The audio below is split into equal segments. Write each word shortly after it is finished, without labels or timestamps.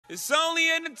It's only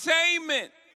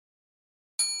entertainment.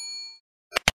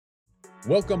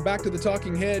 Welcome back to The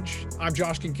Talking Hedge. I'm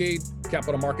Josh Kincaid,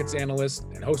 capital markets analyst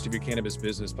and host of your cannabis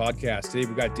business podcast. Today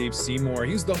we've got Dave Seymour.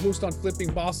 He's the host on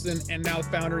Flipping Boston and now the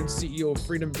founder and CEO of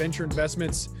Freedom Venture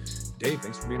Investments. Dave,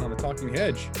 thanks for being on The Talking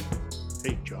Hedge.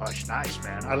 Hey Josh, nice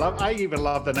man. I even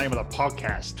love the name of the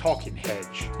podcast, Talking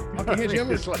Hedge. Talking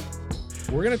Hedge.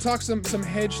 We're going to talk some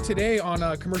hedge today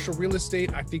on commercial real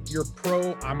estate. I think you're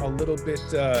pro. I'm a little bit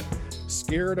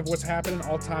scared of what's happening,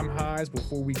 all-time highs.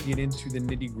 Before we get into the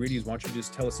nitty-gritties, why don't you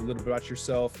just tell us a little bit about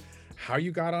yourself, how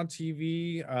you got on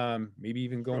TV, maybe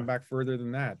even going back further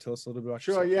than that. Tell us a little bit about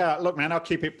yourself. Sure, yeah. Look, man, I'll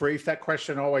keep it brief. That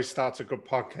question always starts a good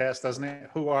podcast, doesn't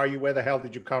it? Who are you? Where the hell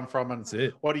did you come from?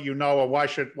 And what do you know? Or why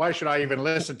should I even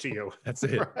listen to you? That's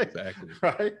it. Right? Exactly.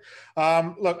 Right.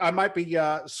 Look, I might be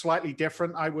slightly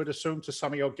different, I would assume, to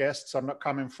some of your guests. I'm not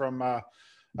coming from a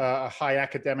high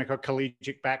academic or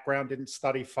collegiate background, didn't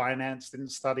study finance, didn't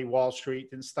study Wall Street,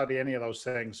 didn't study any of those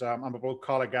things. I'm a blue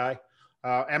collar guy.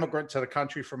 Emigrant to the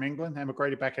country from England,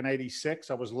 emigrated back in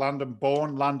 '86. I was London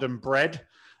born, London bred,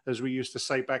 as we used to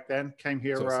say back then. Came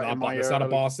here so it's not a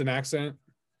Boston accent?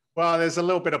 Well, there's a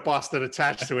little bit of Boston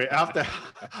attached to it. After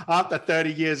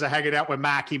 30 years of hanging out with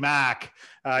Marky Mark,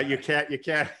 you can't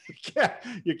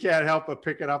help but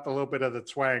pick it up a little bit of the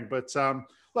twang. But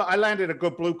look, I landed a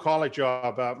good blue collar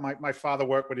job. My father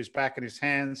worked with his back and his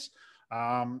hands.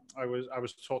 I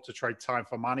was taught to trade time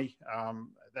for money.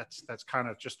 That's kind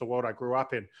of just the world I grew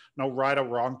up in. No right or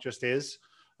wrong, just is.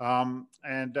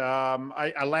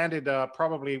 I landed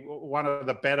probably one of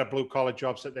the better blue collar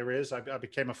jobs that there is. I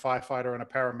became a firefighter and a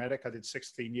paramedic. I did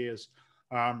 16 years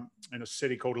in a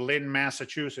city called Lynn,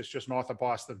 Massachusetts, just north of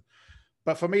Boston.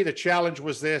 But for me, the challenge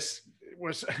was if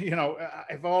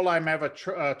all I'm ever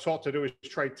taught to do is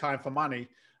trade time for money,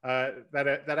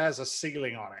 that has a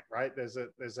ceiling on it, right? There's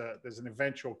an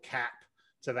eventual cap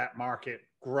to that market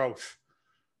growth.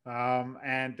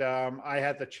 I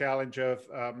had the challenge of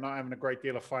not having a great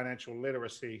deal of financial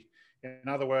literacy. In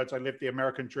other words, I lived the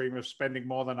American dream of spending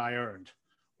more than I earned,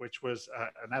 which was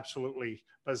an absolutely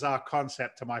bizarre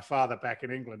concept to my father back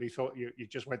in England. He thought you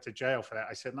just went to jail for that.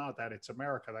 I said, no, Dad, it's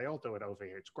America. They all do it over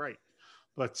here. It's great.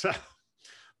 But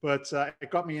it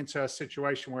got me into a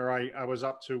situation where I was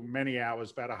up to many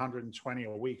hours, about 120 a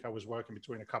week. I was working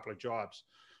between a couple of jobs.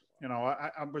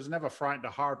 I was never frightened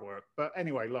of hard work. But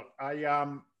anyway, look,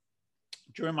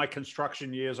 during my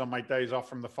construction years, on my days off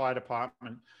from the fire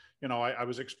department, I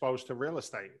was exposed to real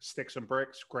estate, sticks and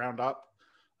bricks, ground up.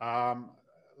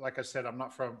 Like I said, I'm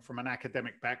not from an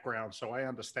academic background, so I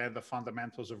understand the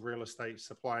fundamentals of real estate,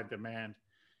 supply and demand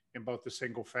in both the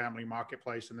single family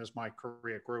marketplace and as my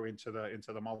career grew into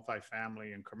the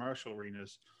multifamily and commercial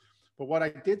arenas. But what I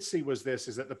did see was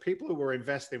is that the people who were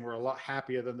investing were a lot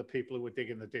happier than the people who were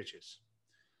digging the ditches.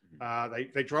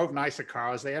 They drove nicer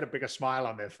cars. They had a bigger smile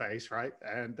on their face, right?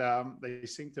 And they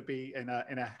seemed to be in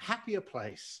a happier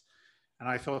place. And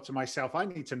I thought to myself, I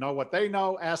need to know what they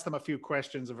know, asked them a few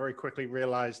questions, and very quickly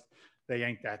realized they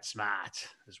ain't that smart,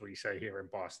 as we say here in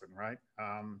Boston, right?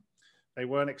 They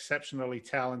weren't exceptionally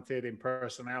talented in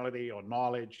personality or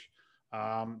knowledge.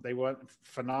 They weren't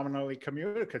phenomenally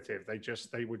communicative.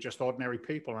 They were just ordinary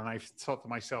people. And I thought to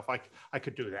myself, I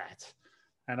could do that.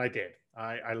 And I did.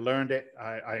 I learned it.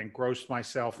 I engrossed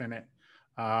myself in it.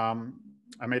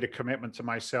 I made a commitment to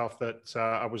myself that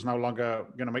I was no longer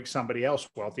going to make somebody else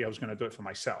wealthy. I was going to do it for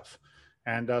myself.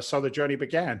 And so the journey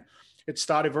began. It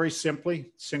started very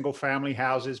simply, single family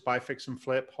houses, buy, fix and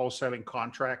flip, wholesaling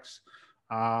contracts.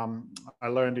 I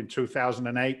learned in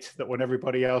 2008 that when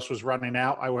everybody else was running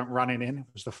out, I went running in. It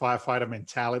was the firefighter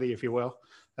mentality, if you will.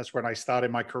 That's when I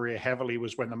started my career heavily,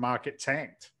 was when the market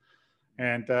tanked.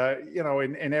 And,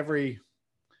 in every,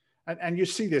 and you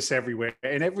see this everywhere,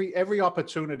 and every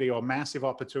opportunity or massive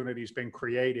opportunity has been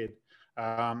created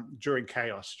during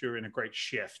chaos, during a great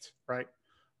shift, right?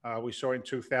 We saw in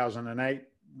 2008,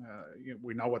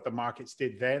 we know what the markets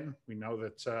did then. We know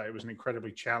that it was an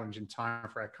incredibly challenging time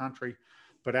for our country,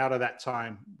 but out of that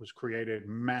time was created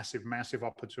massive, massive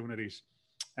opportunities.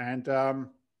 And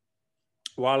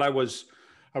while I was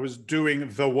doing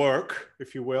the work,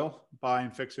 if you will,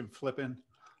 buying, fixing, flipping,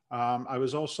 I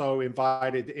was also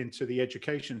invited into the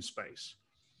education space.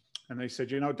 And they said,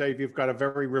 Dave, you've got a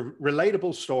very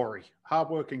relatable story.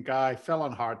 Hardworking guy, fell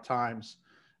on hard times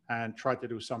and tried to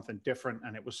do something different,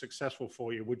 and it was successful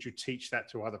for you. Would you teach that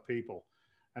to other people?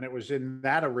 And it was in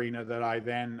that arena that I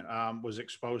then was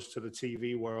exposed to the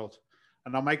TV world.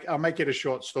 And I'll make it a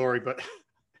short story, but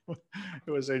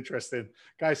it was interesting.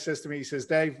 Guy says to me, he says,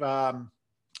 Dave,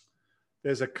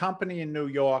 There's a company in New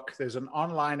York. There's an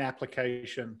online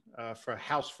application for a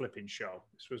house flipping show.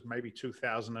 This was maybe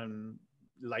 2000 and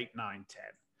late 9, 10.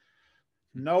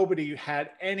 Nobody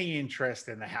had any interest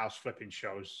in the house flipping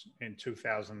shows in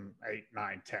 2008,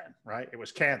 9, 10, right? It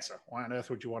was cancer. Why on earth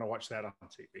would you want to watch that on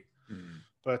TV?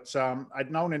 But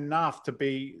I'd known enough to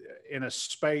be in a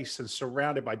space and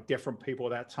surrounded by different people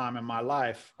at that time in my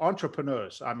life,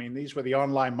 entrepreneurs. I mean, these were the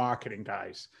online marketing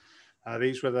guys.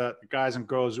 These were the guys and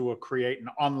girls who were creating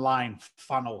online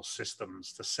funnel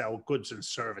systems to sell goods and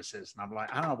services. And I'm like,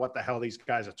 I don't know what the hell these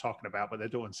guys are talking about, but they're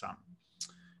doing something.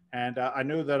 And I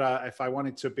knew that if I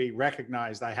wanted to be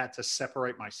recognized, I had to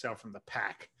separate myself from the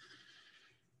pack.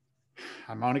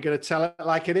 I'm only going to tell it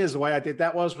like it is. The way I did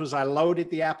that was I loaded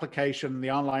the application,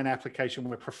 the online application,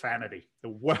 with profanity. The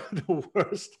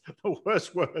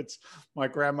worst words my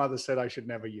grandmother said I should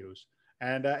never use.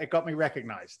 And it got me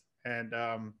recognized. And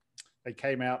they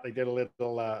came out, they did a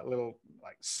little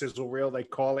like sizzle reel, they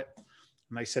call it.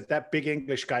 And they said, that big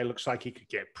English guy looks like he could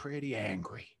get pretty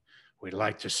angry. We'd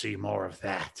like to see more of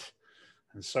that.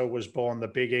 And so was born the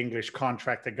big English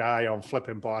contractor guy on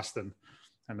Flippin' Boston.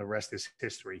 And the rest is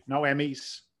history. No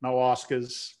Emmys, no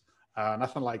Oscars,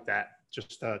 nothing like that.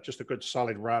 Just a good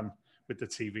solid run with the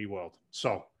TV world.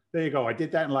 So there you go. I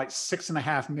did that in like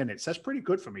 6.5 minutes. That's pretty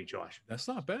good for me, Josh. That's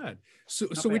not bad. So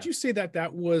would you say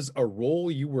that was a role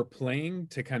you were playing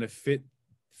to kind of fit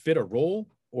a role,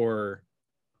 or?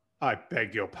 I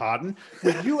beg your pardon.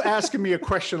 With you asking me a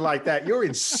question like that, you're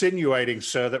insinuating,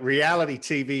 sir, that reality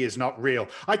TV is not real.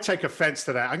 I take offense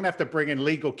to that. I'm going to have to bring in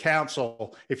legal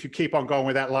counsel if you keep on going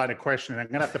with that line of questioning. I'm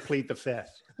going to have to plead the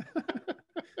fifth.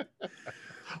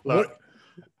 Look,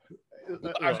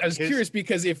 I was curious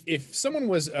because if someone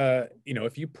was,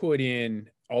 if you put in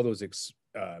all those,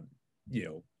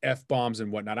 F-bombs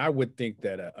and whatnot, I would think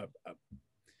that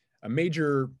a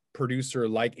major producer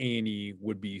like A&E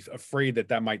would be afraid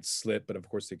that might slip, but of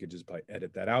course they could just probably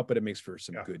edit that out, but it makes for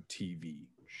some good TV.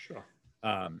 Sure.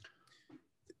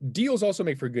 Deals also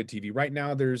make for good TV. Right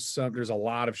now there's a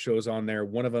lot of shows on there.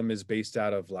 One of them is based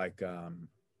out of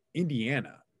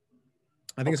Indiana.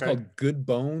 I think it's called Good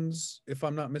Bones, if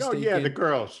I'm not mistaken. Oh yeah, the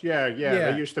girls. Yeah.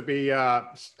 They used to be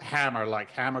Hammer,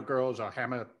 like Hammer Girls or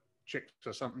Hammer Chicks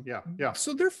or something. Yeah.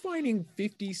 So they're finding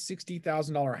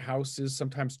 $50,000-$60,000 houses,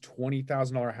 sometimes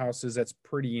 $20,000 houses. That's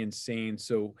pretty insane.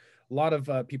 So a lot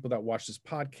of people that watch this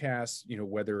podcast,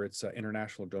 whether it's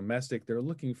international or domestic, they're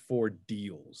looking for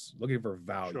deals, looking for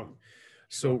value. Sure.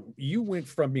 So you went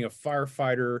from being a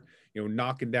firefighter,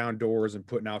 knocking down doors and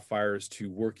putting out fires, to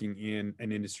working in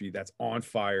an industry that's on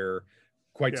fire,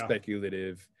 quite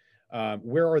speculative.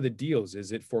 Where are the deals?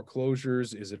 Is it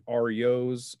foreclosures? Is it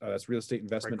REOs? That's real estate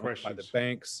investment by the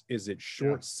banks. Is it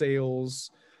short sales?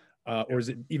 Or is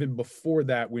it even before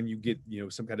that when you get,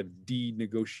 some kind of deed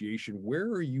negotiation? Where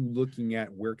are you looking at?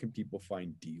 Where can people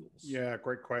find deals? Yeah,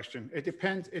 great question. It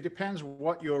depends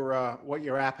what your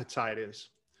appetite is.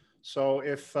 So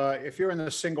if you're in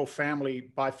the single family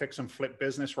buy, fix, and flip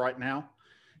business right now,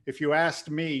 if you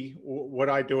asked me, would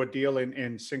I do a deal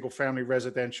in single family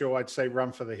residential, I'd say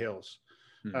run for the hills.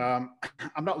 I'm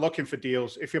not looking for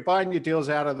deals. If you're buying your deals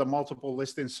out of the multiple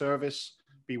listing service,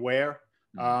 beware.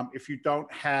 If you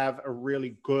don't have a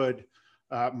really good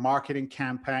marketing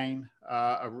campaign,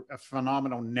 a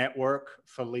phenomenal network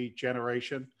for lead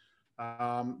generation,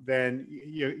 then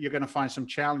you're going to find some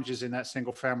challenges in that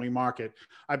single family market.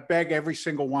 I beg every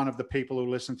single one of the people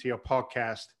who listen to your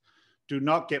podcast, do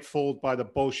not get fooled by the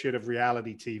bullshit of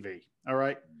reality TV. All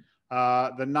right.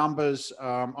 The numbers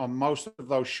on most of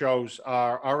those shows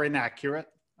are inaccurate.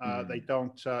 They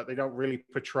don't really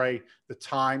portray the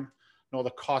time, nor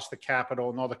the cost of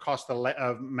capital, nor the cost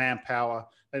of manpower.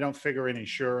 They don't figure in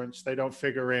insurance. They don't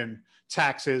figure in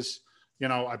taxes.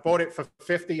 I bought it for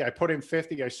 50. I put in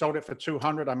 50. I sold it for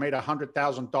 200. I made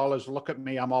 $100,000. Look at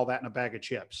me. I'm all that in a bag of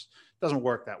chips. It doesn't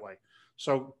work that way.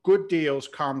 So good deals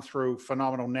come through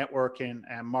phenomenal networking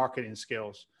and marketing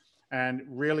skills, and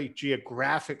really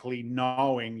geographically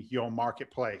knowing your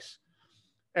marketplace.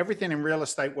 Everything in real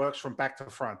estate works from back to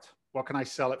front. What can I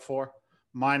sell it for?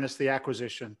 Minus the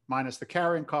acquisition, minus the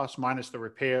carrying costs, minus the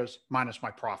repairs, minus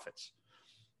my profits.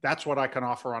 That's what I can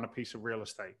offer on a piece of real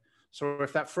estate. So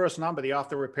if that first number, the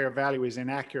after repair value, is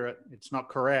inaccurate, it's not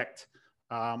correct,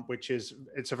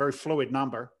 it's a very fluid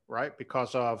number, right?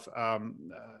 Because of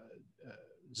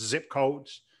zip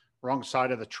codes, wrong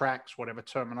side of the tracks, whatever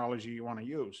terminology you want to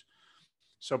use.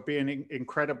 So being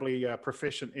incredibly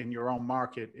proficient in your own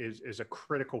market is a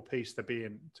critical piece to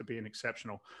being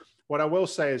exceptional. What I will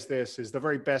say is this: is the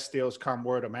very best deals come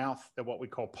word of mouth. They're what we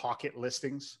call pocket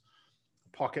listings.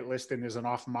 pocket listing is an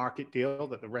off-market deal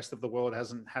that the rest of the world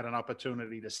hasn't had an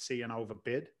opportunity to see and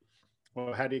overbid.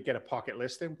 Well, how do you get a pocket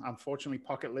listing? Unfortunately,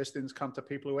 pocket listings come to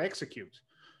people who execute,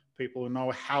 people who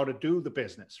know how to do the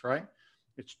business, right?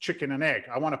 It's chicken and egg.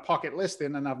 I want a pocket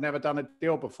listing and I've never done a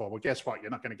deal before. Well, guess what?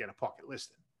 You're not going to get a pocket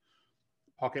listing.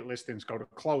 Pocket listings go to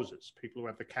closers, people who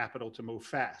have the capital to move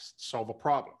fast, solve a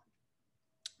problem.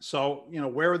 So,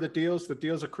 where are the deals? The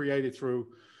deals are created through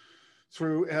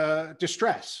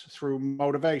distress, through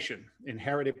motivation.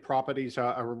 Inherited properties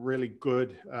are a really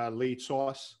good lead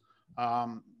source,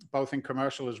 both in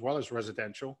commercial as well as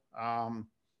residential.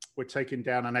 We're taking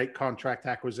down an 8-contract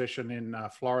acquisition in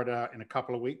Florida in a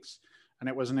couple of weeks, and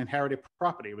it was an inherited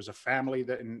property. It was a family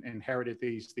that inherited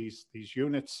these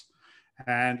units,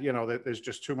 and there's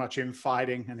just too much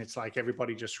infighting, and it's like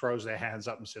everybody just throws their hands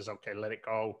up and says, "Okay, let it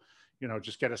go."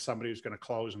 Just get us somebody who's going to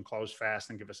close and close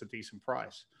fast and give us a decent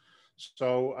price.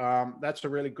 So that's a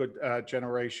really good lead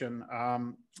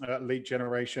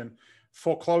generation.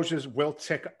 Foreclosures will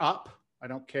tick up. I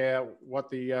don't care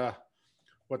what the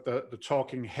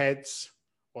talking heads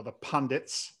or the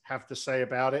pundits have to say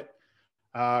about it.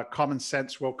 Common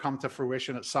sense will come to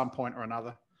fruition at some point or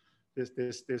another.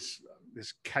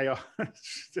 This chaos,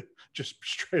 just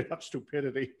straight up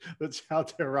stupidity that's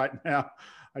out there right now.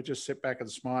 I just sit back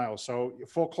and smile. So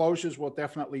foreclosures will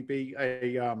definitely be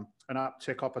an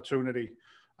uptick opportunity.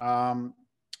 And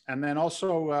then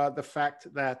also the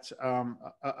fact that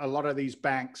a lot of these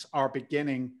banks are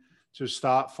beginning to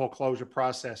start foreclosure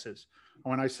processes.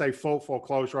 When I say full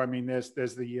foreclosure, I mean there's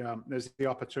the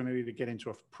opportunity to get into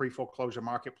a pre-foreclosure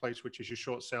marketplace, which is your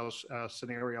short sales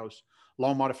scenarios.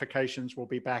 Loan modifications will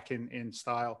be back in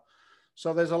style.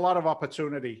 So there's a lot of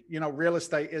opportunity. Real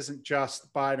estate isn't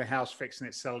just buying a house, fixing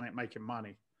it, selling it, making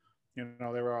money.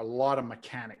 There are a lot of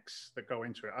mechanics that go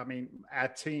into it. I mean, our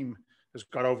team has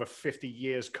got over 50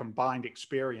 years combined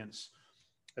experience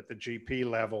at the GP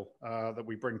level that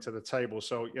we bring to the table.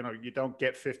 So, you don't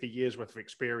get 50 years worth of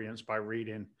experience by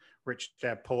reading Rich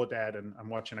Dad, Poor Dad and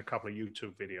watching a couple of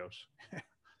YouTube videos.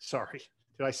 Sorry.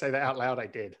 Did I say that out loud? I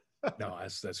did. No,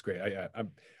 that's great.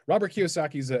 Robert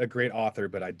Kiyosaki's a great author,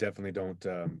 but I definitely don't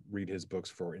read his books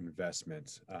for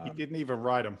investment. He didn't even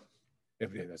write them.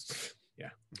 Yeah.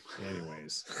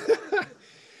 Anyways,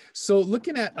 so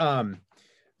looking at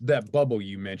that bubble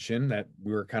you mentioned that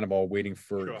we were kind of all waiting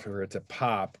for it to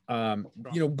pop.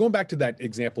 Going back to that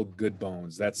example, Good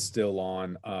Bones, that's still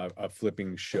on a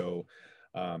flipping show.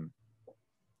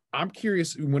 I'm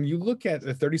curious, when you look at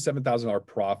the $37,000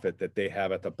 profit that they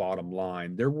have at the bottom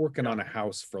line, they're working on a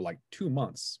house for like 2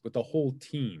 months with the whole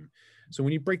team. So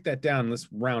when you break that down, let's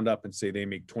round up and say they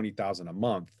make $20,000 a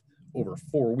month over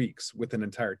 4 weeks with an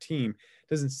entire team.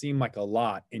 Doesn't seem like a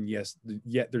lot. And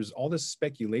yet there's all this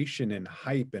speculation and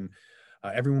hype, and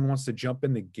everyone wants to jump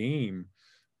in the game.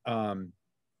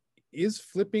 Is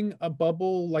flipping a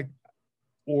bubble,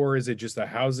 or is it just a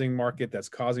housing market that's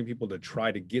causing people to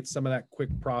try to get some of that quick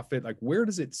profit? Where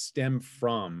does it stem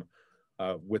from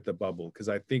with the bubble? Because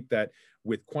I think that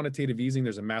with quantitative easing,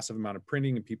 there's a massive amount of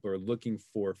printing and people are looking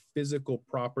for physical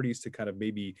properties to kind of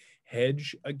maybe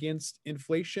hedge against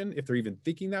inflation, if they're even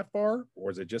thinking that far,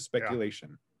 or is it just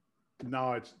speculation? Yeah.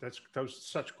 No, those are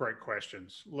such great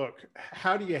questions. Look,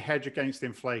 how do you hedge against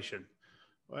inflation?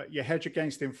 You hedge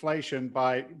against inflation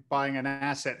by buying an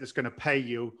asset that's going to pay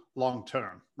you long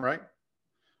term, right?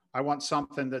 I want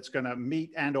something that's going to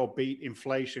meet and or beat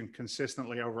inflation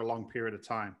consistently over a long period of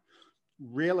time.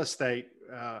 Real estate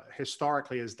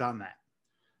historically has done that.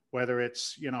 Whether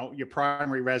it's, your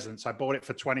primary residence, I bought it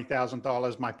for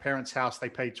 $20,000. My parents' house, they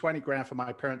paid 20 grand for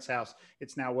my parents' house.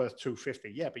 It's now worth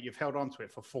 250. Yeah, but you've held on to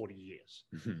it for 40 years.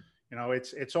 Mm-hmm.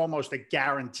 It's almost a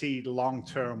guaranteed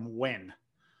long-term win.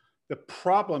 The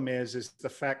problem is the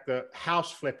fact that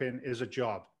house flipping is a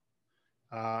job.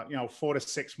 4 to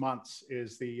 6 months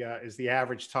is the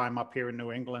average time up here in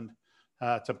New England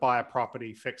to buy a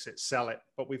property, fix it, sell it.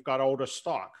 But we've got older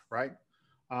stock, right?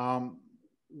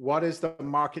 What is the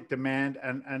market demand?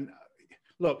 And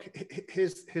look,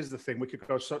 here's the thing. We could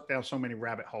go down so many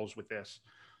rabbit holes with this.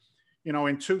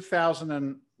 In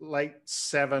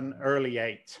 2007, early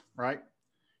 8, right?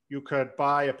 You could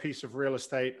buy a piece of real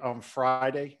estate on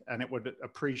Friday and it would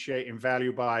appreciate in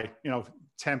value by,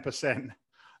 10%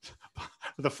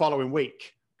 the following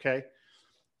week. Okay.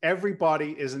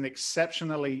 Everybody is an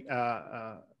exceptionally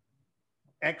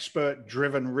expert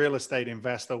driven real estate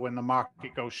investor when the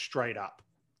market goes straight up.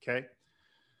 Okay.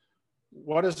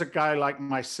 What does a guy like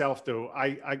myself do?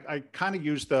 I kind of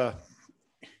use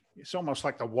it's almost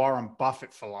like the Warren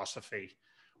Buffett philosophy.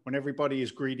 When everybody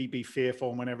is greedy, be fearful.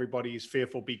 And when everybody is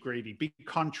fearful, be greedy. Be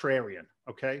contrarian,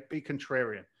 okay? Be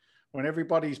contrarian. When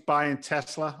everybody's buying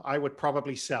Tesla, I would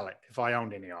probably sell it if I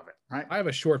owned any of it, right? I have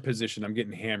a short position. I'm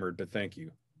getting hammered, but thank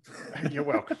you. You're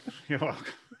welcome. You're welcome.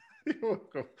 You're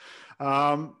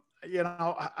welcome.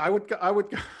 I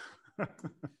would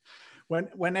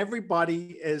when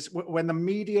everybody is, when the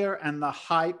media and the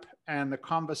hype and the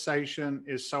conversation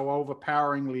is so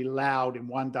overpoweringly loud in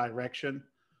one direction,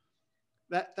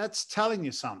 that's telling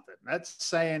you something. That's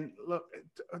saying, look,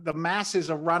 the masses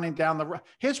are running down the road.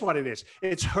 Here's what it is.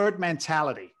 It's herd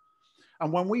mentality.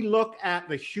 And when we look at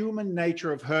the human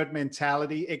nature of herd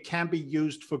mentality, it can be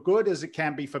used for good as it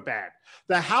can be for bad.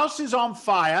 The house is on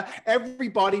fire.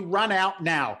 Everybody run out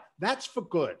now. That's for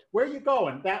good. Where are you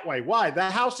going? That way. Why? The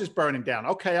house is burning down.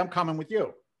 Okay, I'm coming with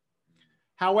you.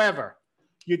 However,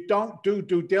 you don't do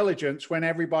due diligence when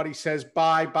everybody says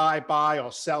buy, buy, buy,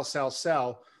 or sell, sell,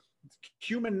 sell.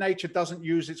 Human nature doesn't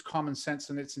use its common sense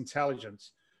and its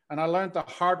intelligence. And I learned the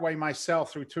hard way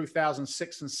myself through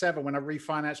 2006 and 7 when I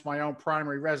refinanced my own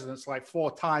primary residence like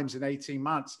 4 times in 18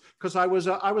 months because I was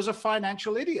a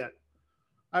financial idiot.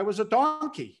 I was a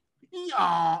donkey,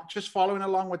 just following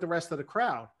along with the rest of the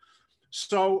crowd.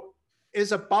 So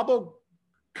is a bubble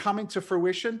coming to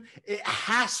fruition? It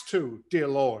has to, dear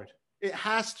Lord. It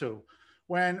has to.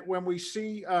 When we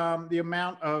see the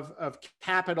amount of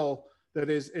capital that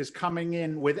is coming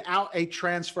in without a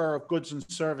transfer of goods and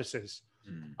services.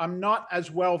 I'm not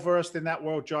as well versed in that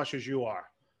world, Josh, as you are.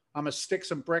 I'm a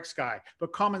sticks and bricks guy,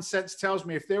 but common sense tells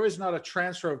me if there is not a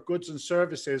transfer of goods and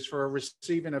services for a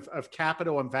receiving of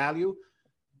capital and value,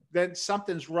 then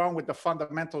something's wrong with the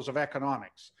fundamentals of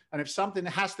economics. And if something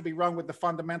has to be wrong with the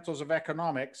fundamentals of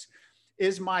economics,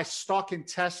 is my stock in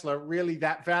Tesla really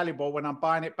that valuable when I'm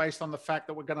buying it based on the fact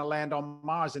that we're going to land on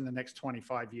Mars in the next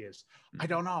 25 years? I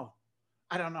don't know.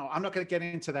 I'm not going to get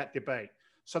into that debate.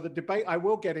 So the debate I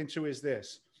will get into is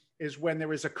this, is when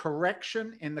there is a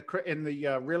correction in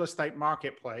the real estate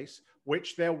marketplace,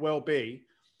 which there will be,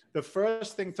 the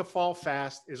first thing to fall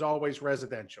fast is always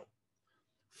residential,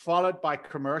 followed by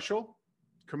commercial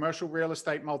real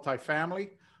estate, multifamily,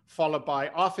 followed by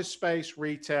office space,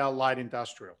 retail, light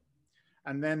industrial.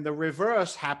 And then the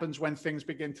reverse happens when things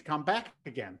begin to come back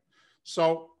again.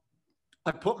 So I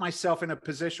put myself in a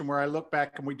position where I look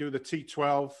back and we do the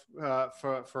T12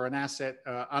 for an asset,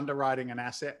 underwriting an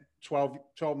asset, 12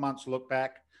 months look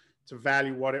back to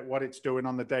value what it's doing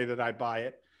on the day that I buy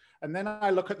it. And then I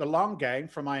look at the long game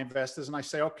for my investors and I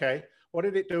say, okay, what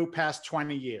did it do past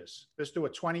 20 years? Let's do a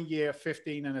 20-year,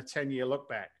 15 and a 10-year look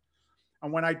back.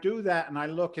 And when I do that and I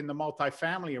look in the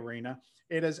multifamily arena,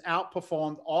 it has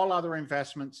outperformed all other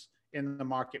investments in the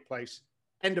marketplace.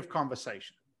 End of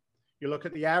conversation. You look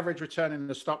at the average return in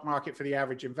the stock market for the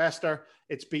average investor,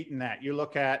 it's beaten that. You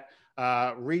look at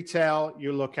retail,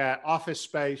 you look at office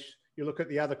space, you look at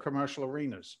the other commercial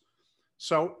arenas.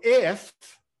 So if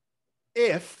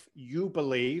you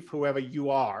believe, whoever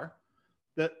you are,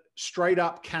 that straight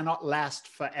up cannot last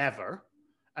forever,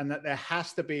 and that there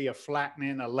has to be a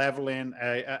flattening, a leveling,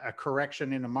 a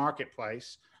correction in the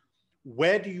marketplace,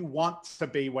 where do you want to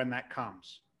be when that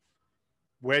comes?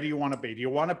 Where do you want to be? Do you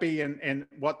want to be in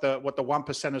what the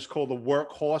 1%ers call the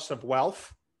workhorse of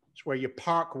wealth? It's where you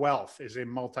park wealth is in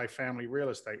multifamily real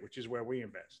estate, which is where we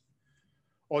invest.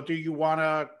 Or do you want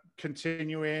to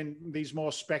continue in these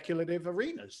more speculative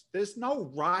arenas? There's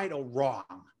no right or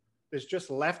wrong. There's just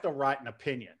left or right and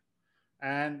opinion.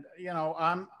 And,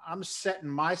 I'm setting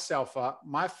myself up,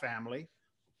 my family,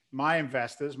 my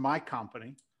investors, my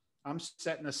company, I'm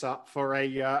setting us up for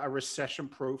a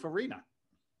recession-proof arena.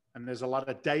 And there's a lot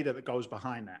of data that goes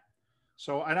behind that.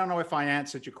 So I don't know if I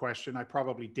answered your question. I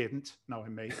probably didn't,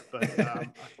 knowing me. But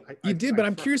you did. But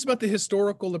I'm curious about the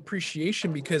historical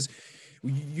appreciation because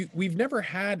we've never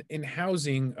had in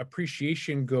housing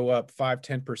appreciation go up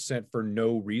 5-10% for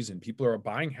no reason. People are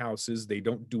buying houses, they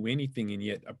don't do anything, and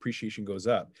yet appreciation goes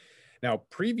up. Now,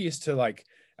 previous to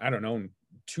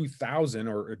 2000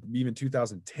 or even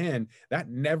 2010, that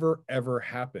never ever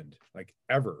happened,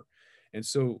 ever. And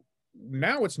so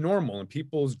now it's normal, and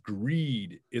people's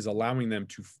greed is allowing them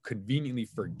to conveniently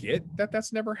forget that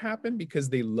that's never happened because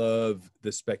they love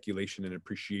the speculation and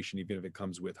appreciation, even if it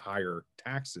comes with higher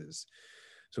taxes.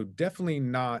 So definitely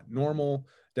not normal,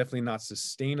 definitely not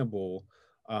sustainable.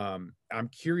 I'm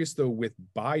curious though, with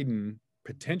Biden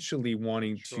potentially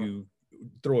wanting to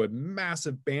throw a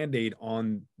massive Band-Aid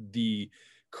on the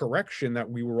correction that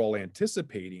we were all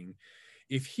anticipating,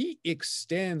 if he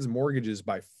extends mortgages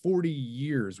by 40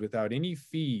 years without any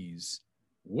fees,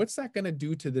 what's that going to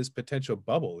do to this potential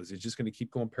bubble? Is it just going to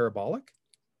keep going parabolic?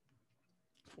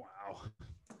 Wow.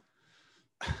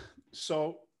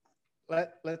 So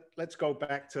let's go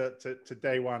back to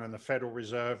day one and the Federal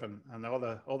Reserve and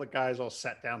all the guys all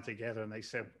sat down together and they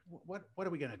said, what are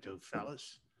we going to do,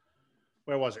 fellas?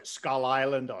 Where was it? Skull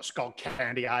Island or Skull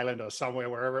Candy Island or somewhere,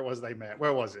 wherever it was they met.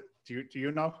 Where was it? Do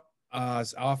you know?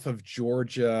 It's off of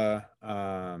Georgia.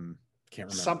 Can't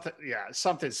remember.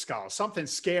 Something Skull, something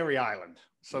Scary Island.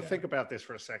 So think about this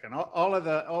for a second. All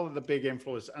of the big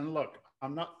influence. And look,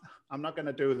 I'm not going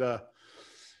to do the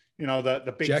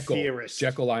big theorist.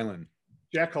 Jekyll Island.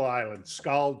 Jekyll Island,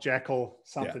 Skull, Jekyll,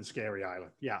 something Scary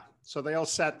Island. Yeah. So they all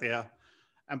sat there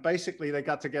and basically they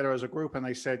got together as a group and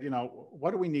they said,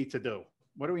 what do we need to do?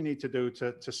 What do we need to do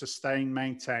to sustain,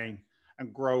 maintain,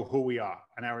 and grow who we are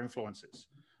and our influences?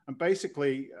 And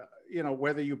basically,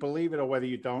 whether you believe it or whether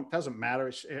you don't, doesn't matter.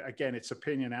 It's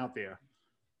opinion out there.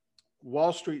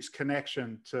 Wall Street's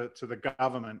connection to the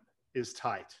government is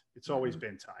tight. It's always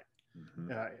been tight.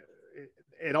 Mm-hmm.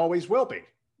 It always will be.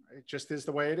 It just is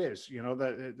the way it is.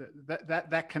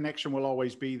 That connection will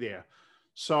always be there.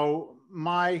 So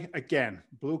again,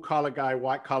 blue collar guy,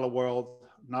 white collar world,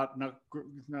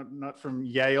 not from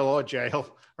Yale or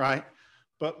jail, right?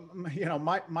 But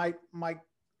my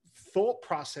thought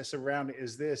process around it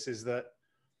is that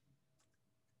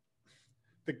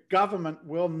the government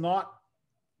will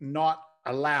not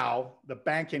allow the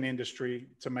banking industry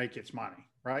to make its money,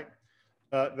 right?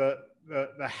 The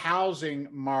housing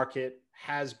market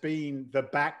has been the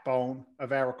backbone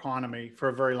of our economy for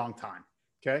a very long time.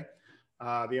 Okay,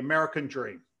 the American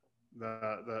dream,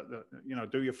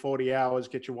 do your 40 hours,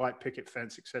 get your white picket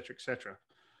fence, et cetera, et cetera.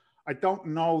 I don't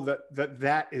know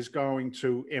that is going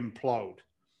to implode.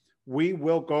 We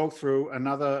will go through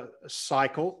another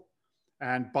cycle,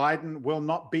 and Biden will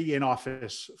not be in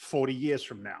office 40 years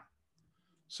from now.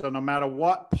 So no matter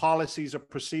what policies or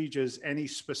procedures any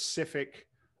specific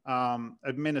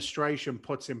administration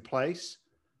puts in place,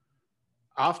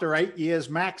 after 8 years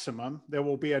maximum, there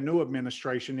will be a new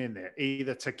administration in there,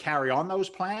 either to carry on those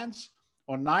plans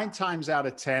or 9 times out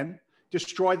of 10,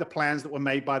 destroy the plans that were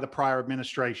made by the prior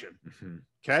administration. Mm-hmm.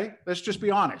 Okay, let's just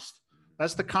be honest.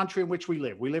 That's the country in which we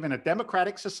live. We live in a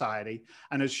democratic society,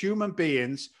 and as human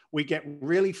beings, we get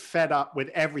really fed up with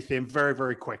everything very,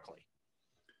 very quickly.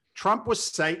 Trump was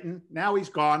Satan. Now he's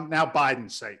gone. Now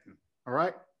Biden's Satan. All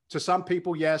right. To some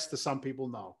people, yes. To some people,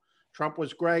 no. Trump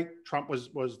was great. Trump was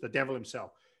the devil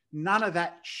himself. None of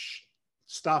that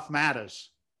stuff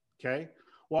matters. Okay.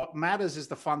 What matters is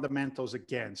the fundamentals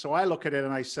again. So I look at it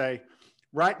and I say,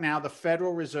 right now, the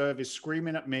Federal Reserve is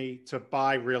screaming at me to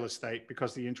buy real estate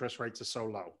because the interest rates are so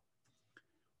low.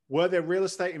 Were there real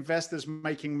estate investors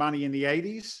making money in the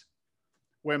 80s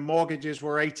when mortgages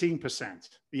were 18%?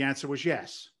 The answer was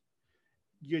yes.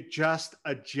 You just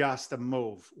adjust and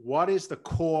move. What is the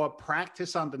core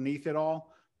practice underneath it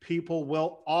all? People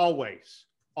will always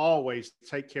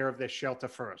take care of their shelter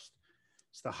first.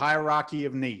 It's the hierarchy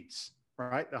of needs,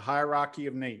 right? The hierarchy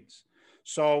of needs.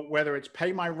 So whether it's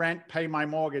pay my rent, pay my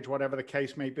mortgage, whatever the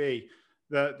case may be,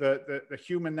 the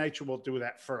human nature will do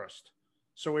that first.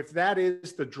 So if that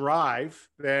is the drive,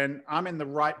 then I'm in the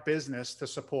right business to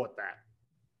support that.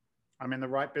 I'm in the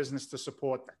right business to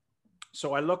support that.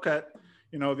 So I look at,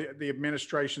 the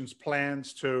administration's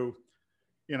plans to,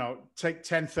 take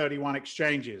 1031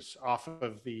 exchanges off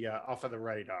of the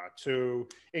radar, to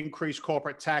increase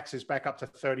corporate taxes back up to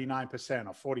 39%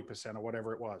 or 40% or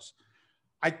whatever it was.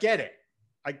 I get it.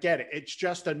 It's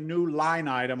just a new line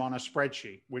item on a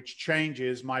spreadsheet, which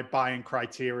changes my buying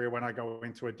criteria when I go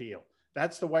into a deal.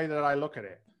 That's the way that I look at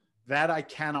it. That I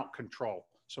cannot control.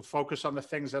 So focus on the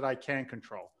things that I can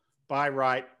control. Buy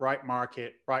right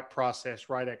market, right process,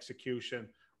 right execution,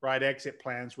 right exit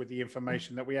plans with the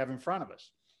information that we have in front of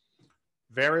us.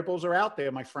 Variables are out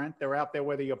there, my friend. They're out there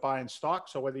whether you're buying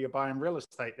stocks or whether you're buying real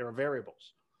estate. There are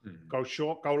variables. Mm-hmm. Go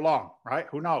short, go long, right?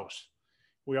 Who knows?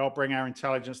 We all bring our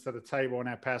intelligence to the table and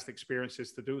our past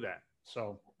experiences to do that.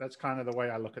 So that's kind of the way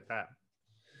I look at that.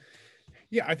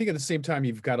 Yeah, I think at the same time,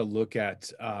 you've got to look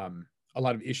at a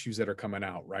lot of issues that are coming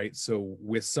out, right? So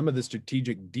with some of the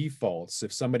strategic defaults,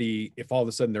 if all of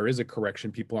a sudden there is a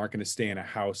correction, people aren't going to stay in a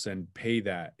house and pay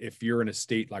that. If you're in a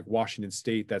state like Washington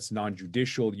State that's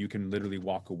non-judicial, you can literally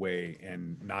walk away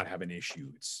and not have an issue.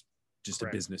 It's just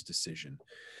Correct. A business decision.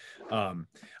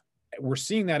 We're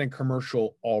seeing that in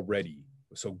commercial already.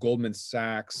 So Goldman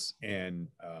Sachs and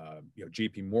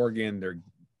JP Morgan, they're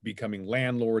becoming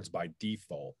landlords by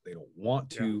default. They don't want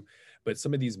to, but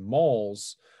some of these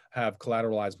malls have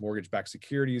collateralized mortgage-backed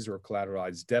securities or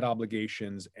collateralized debt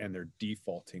obligations, and they're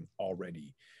defaulting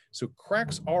already. So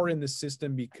cracks are in the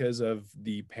system because of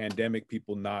the pandemic,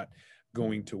 people not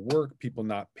going to work, people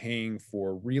not paying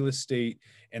for real estate,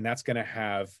 and that's going to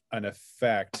have an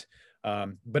effect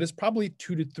But it's probably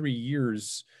 2 to 3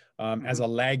 years as a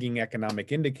lagging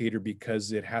economic indicator,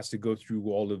 because it has to go through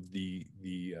all of the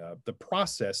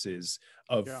processes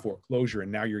of foreclosure.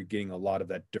 And now you're getting a lot of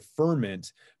that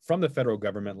deferment from the federal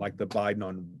government, like the Biden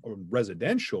on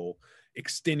residential,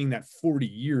 extending that 40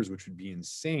 years, which would be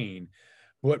insane.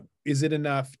 But is it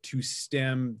enough to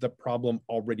stem the problem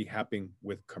already happening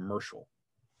with commercial?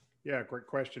 Yeah, great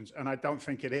questions. And I don't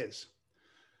think it is.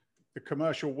 The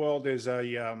commercial world is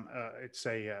it's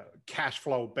a cash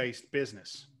flow based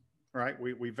business, right?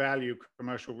 We value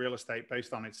commercial real estate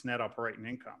based on its net operating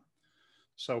income.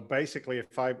 So basically,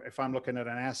 if I'm looking at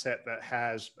an asset that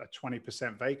has a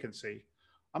 20% vacancy,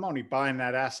 I'm only buying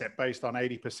that asset based on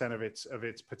 80% of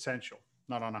its potential,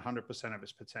 not on 100% of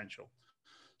its potential.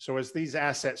 So as these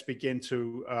assets begin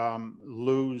to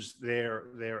lose their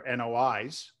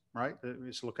NOIs, right?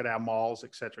 Let's look at our malls,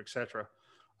 et cetera, et cetera.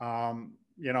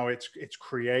 You know, it's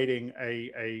creating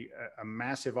a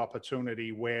massive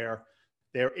opportunity where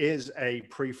there is a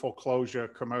pre-foreclosure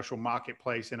commercial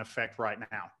marketplace in effect right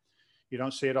now. You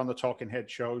don't see it on the talking head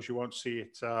shows. You won't see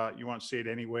it. You won't see it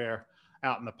anywhere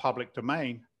out in the public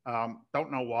domain.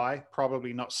 Don't know why.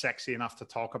 Probably not sexy enough to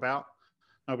talk about.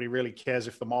 Nobody really cares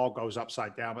if the mall goes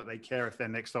upside down, but they care if their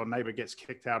next door neighbor gets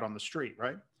kicked out on the street,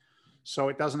 right? So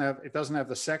it doesn't have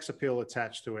the sex appeal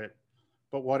attached to it.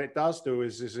 But what it does do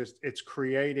is it's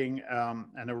creating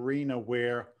an arena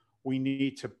where we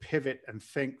need to pivot and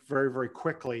think very, very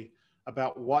quickly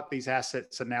about what these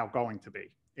assets are now going to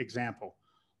be. Example,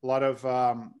 a lot of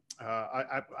our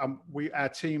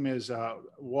team is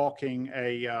walking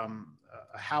a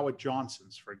Howard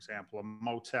Johnson's, for example, a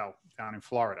motel down in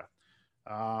Florida.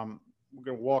 We're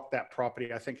going to walk that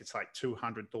property. I think it's like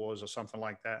 200 doors or something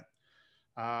like that.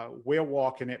 We're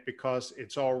walking it because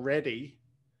it's already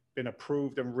been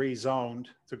approved and rezoned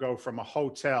to go from a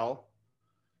hotel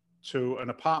to an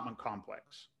apartment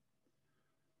complex.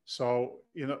 So,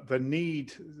 you know, the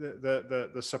need,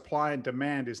 the supply and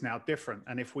demand is now different.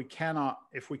 And if we cannot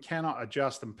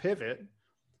adjust and pivot,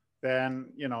 then,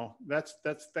 you know,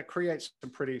 that creates some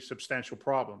pretty substantial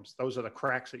problems. Those are the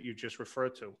cracks that you just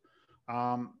referred to.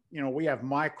 You know, we have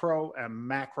micro and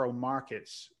macro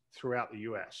markets throughout the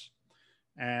US.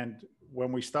 And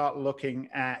when we start looking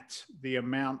at the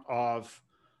amount of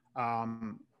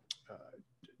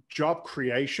job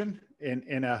creation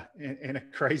in a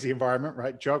crazy environment,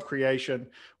 right? Job creation,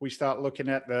 we start looking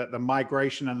at the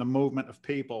migration and the movement of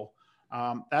people.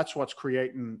 That's what's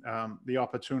creating the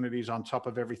opportunities on top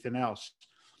of everything else.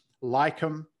 Like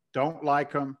them, don't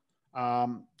like them.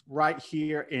 Right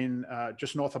here in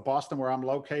just north of Boston, where I'm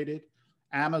located,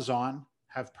 Amazon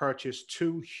have purchased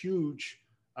 2 huge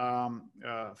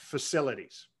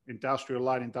facilities,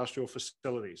 light industrial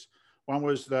facilities. One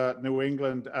was the New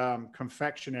England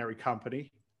Confectionery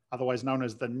Company, otherwise known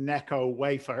as the Necco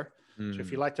Wafer. So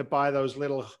if you like to buy those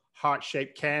little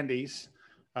heart-shaped candies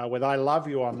with "I love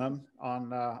you" on them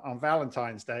on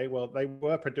Valentine's Day, well, they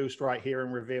were produced right here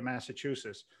in Revere,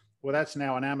 Massachusetts. Well, that's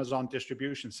now an Amazon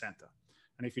distribution center.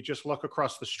 And if you just look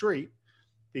across the street,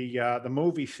 the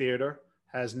movie theater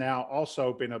has now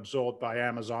also been absorbed by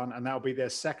Amazon, and that'll be their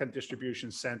second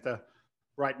distribution center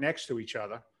right next to each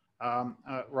other,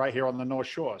 right here on the North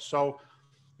Shore. So,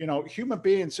 you know, human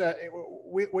beings,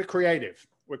 we're creative.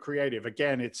 We're creative.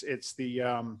 Again, it's the,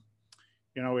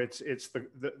 you know, it's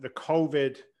the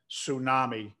COVID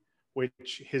tsunami,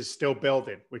 which is still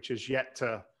building, which is yet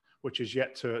to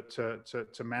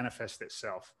manifest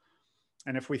itself.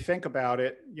 And if we think about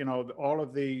it, you know, all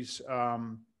of these,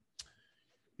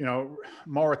 you know,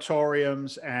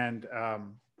 moratoriums and,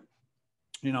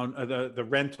 you know, the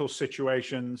rental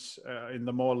situations in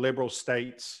the more liberal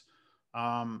states,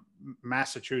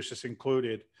 Massachusetts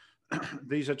included,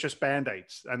 these are just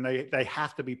Band-Aids, and they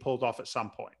have to be pulled off at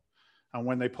some point. And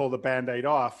when they pull the Band-Aid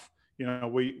off, you know,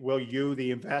 will you,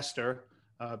 the investor,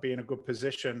 be in a good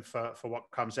position for what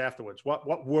comes afterwards?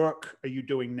 What work are you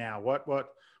doing now?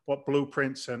 What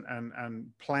blueprints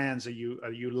and plans are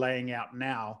you laying out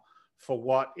now for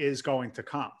what is going to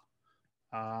come?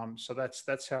 So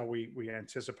that's how we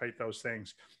anticipate those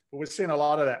things. But we're seeing a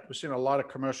lot of that. We're seeing a lot of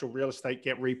commercial real estate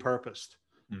get repurposed.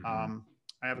 Mm-hmm.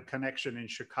 I have a connection in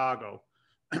Chicago.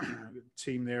 The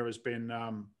team there has been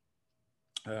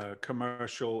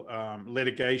commercial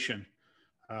litigation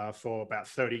for about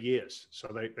 30 years.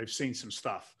 So they've seen some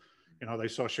stuff. You know, they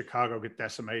saw Chicago get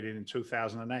decimated in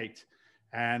 2008.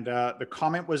 And the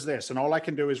comment was this, and all I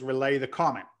can do is relay the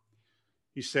comment.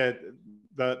 He said,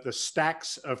 the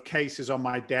stacks of cases on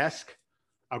my desk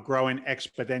are growing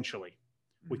exponentially.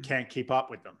 We can't keep up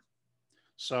with them.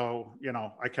 So, you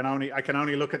know, I can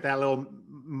only look at that little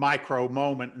micro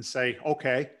moment and say,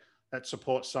 okay, that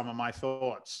supports some of my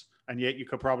thoughts. And yet you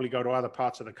could probably go to other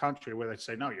parts of the country where they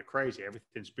say, no, you're crazy.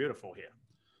 Everything's beautiful here.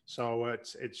 So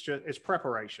it's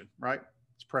preparation, right?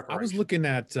 It's I was preparation. looking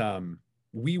at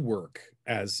WeWork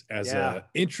as Yeah. a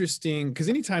interesting, because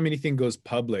anytime anything goes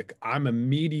public, I'm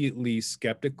immediately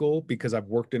skeptical because I've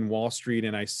worked in Wall Street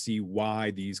and I see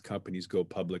why these companies go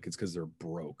public. It's because they're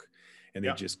broke and they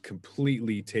Yeah. just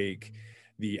completely take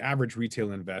the average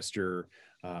retail investor,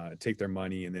 take their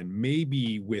money, and then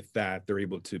maybe with that they're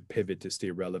able to pivot to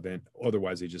stay relevant.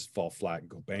 Otherwise, they just fall flat and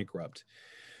go bankrupt.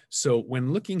 So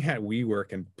when looking at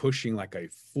WeWork and pushing like a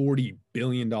 $40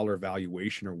 billion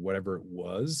valuation or whatever it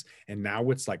was, and now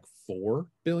it's like $4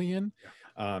 billion,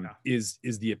 is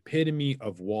the epitome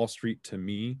of Wall Street to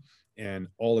me, and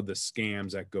all of the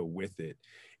scams that go with it.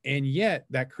 And yet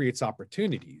that creates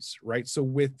opportunities, right? So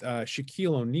with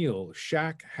Shaquille O'Neal,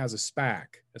 Shaq has a SPAC,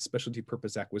 a Specialty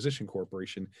Purpose Acquisition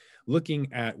Corporation,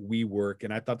 looking at WeWork.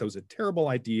 And I thought that was a terrible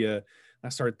idea. I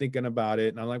started thinking about it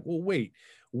and I'm like, well, wait,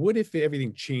 what if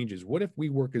everything changes? What if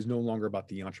WeWork is no longer about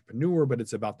the entrepreneur, but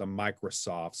it's about the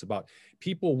Microsofts, about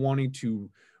people wanting to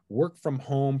work from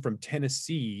home from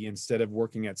Tennessee instead of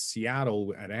working at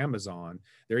Seattle at Amazon?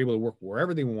 They're able to work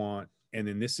wherever they want. And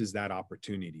then this is that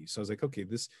opportunity. So I was like, okay,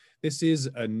 this is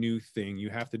a new thing. You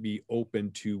have to be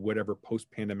open to whatever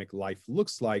post-pandemic life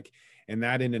looks like. And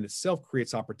that in itself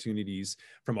creates opportunities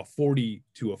from a 40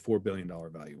 to a $4 billion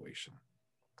valuation.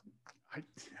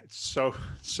 It's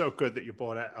so good that you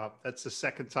brought that up. That's the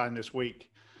second time this week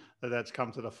that's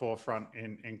come to the forefront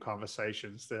in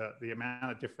conversations. The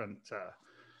amount of different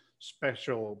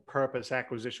special purpose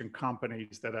acquisition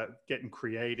companies that are getting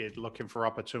created looking for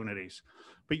opportunities.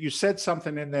 But you said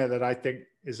something in there that I think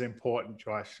is important,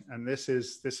 Josh, and this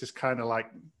is kind of like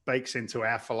bakes into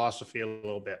our philosophy a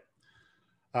little bit.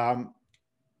 I'm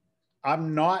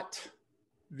not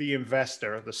the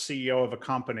investor, the CEO of a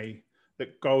company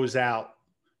that goes out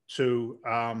to,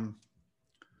 how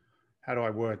do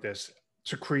I word this?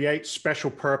 To create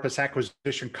special purpose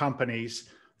acquisition companies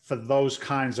for those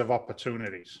kinds of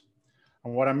opportunities.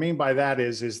 And what I mean by that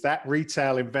is that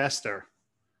retail investor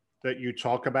that you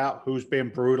talk about, who's been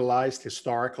brutalized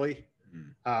historically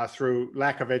through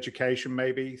lack of education,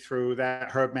 maybe through that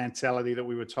herd mentality that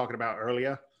we were talking about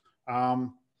earlier.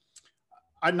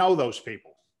 I know those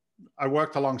people. I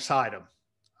worked alongside them.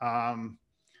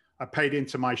 I paid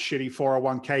into my shitty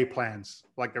 401k plans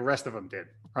like the rest of them did,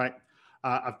 right?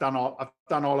 I've done all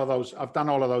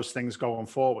of those things going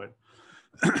forward.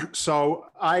 So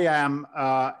I am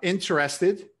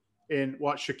interested in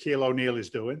what Shaquille O'Neal is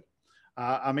doing.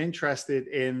 I'm interested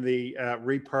in the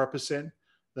repurposing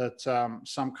that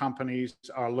some companies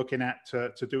are looking at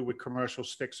to do with commercial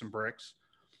sticks and bricks.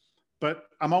 But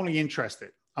I'm only interested.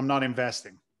 I'm not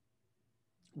investing.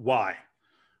 Why?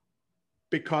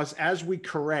 Because as we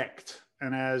correct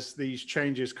and as these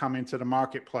changes come into the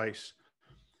marketplace,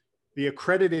 the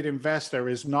accredited investor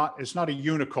is not a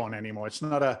unicorn anymore. It's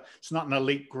not an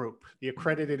elite group. The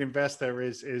accredited investor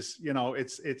is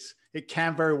it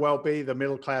can very well be the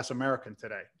middle class American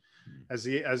today, as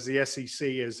the SEC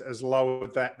is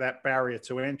lowered that barrier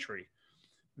to entry.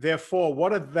 Therefore,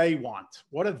 what do they want?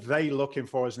 What are they looking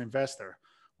for as an investor?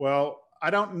 Well, I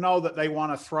don't know that they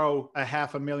want to throw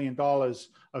 $500,000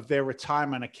 of their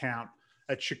retirement account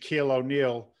at Shaquille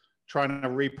O'Neal trying to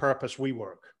repurpose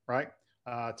WeWork, right?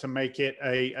 To make it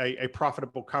a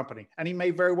profitable company. And he may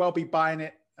very well be buying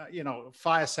it,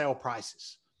 fire sale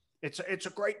prices. It's a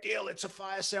great deal. It's a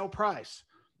fire sale price.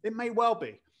 It may well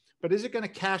be, but is it going to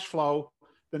cash flow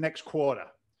the next quarter?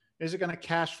 Is it going to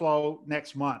cash flow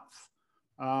next month?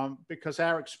 Because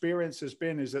our experience has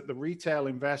been is that the retail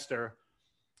investor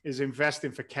is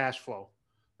investing for cash flow.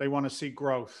 They want to see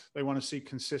growth. They want to see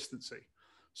consistency.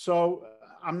 So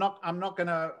I'm not going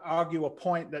to argue a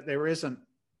point that there isn't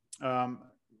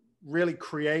really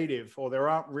creative, or there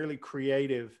aren't really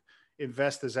creative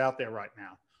investors out there right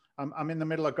now. I'm in the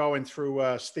middle of going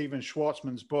through Steven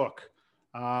Schwartzman's book,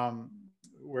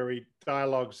 where he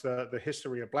dialogues the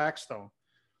history of Blackstone.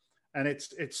 And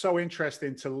it's so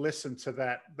interesting to listen to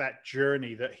that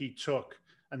journey that he took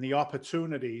and the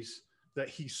opportunities that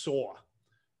he saw.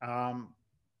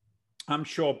 I'm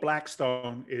sure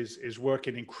Blackstone is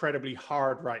working incredibly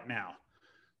hard right now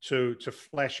to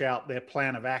flesh out their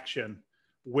plan of action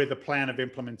with a plan of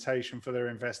implementation for their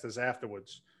investors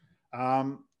afterwards.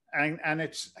 And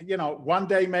it's, one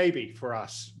day maybe for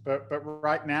us, but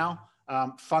right now,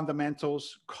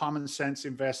 fundamentals, common sense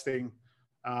investing,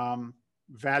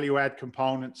 value add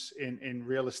components in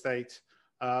real estate,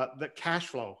 the cash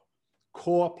flow,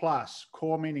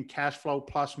 core meaning cash flow,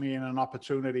 plus meaning an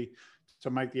opportunity to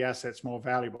make the assets more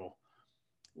valuable.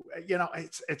 you know,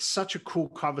 it's such a cool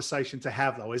conversation to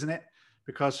have, though, isn't it?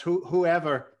 Because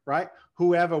whoever, right?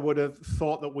 Whoever would have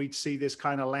thought that we'd see this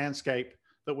kind of landscape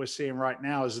that we're seeing right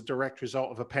now as a direct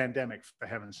result of a pandemic, for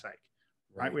heaven's sake,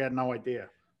 right? We had no idea.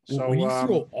 So when you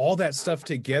throw all that stuff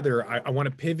together, I want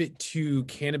to pivot to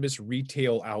cannabis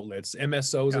retail outlets,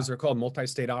 MSOs, as they're called,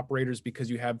 multi-state operators, because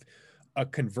you have a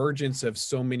convergence of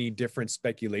so many different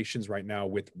speculations right now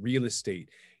with real estate,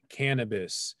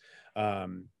 cannabis.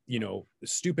 You know,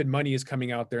 stupid money is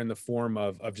coming out there in the form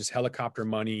of just helicopter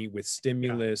money with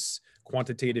stimulus,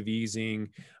 quantitative easing,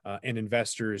 and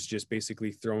investors just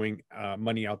basically throwing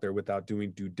money out there without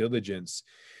doing due diligence.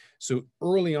 So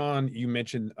early on, you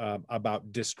mentioned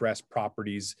about distressed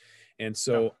properties. And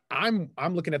so I'm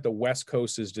looking at the West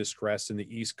Coast as distressed and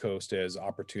the East Coast as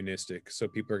opportunistic. So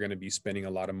people are going to be spending a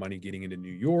lot of money getting into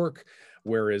New York,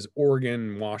 whereas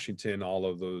Oregon, Washington, all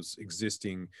of those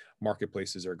existing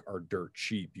marketplaces are dirt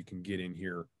cheap. You can get in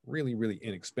here really, really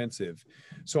inexpensive.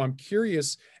 So I'm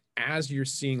curious, as you're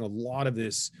seeing a lot of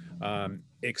this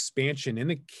expansion in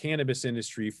the cannabis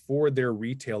industry for their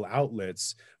retail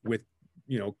outlets with,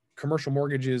 you know, commercial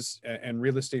mortgages and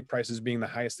real estate prices being the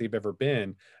highest they've ever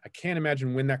been, I can't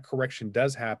imagine when that correction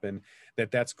does happen that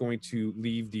that's going to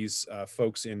leave these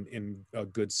folks in a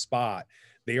good spot.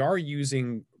 They are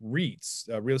using REITs,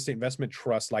 real estate investment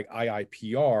trusts like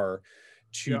IIPR,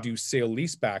 to do sale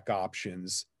leaseback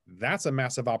options. That's a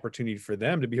massive opportunity for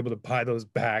them to be able to buy those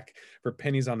back for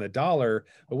pennies on the dollar.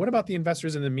 But what about the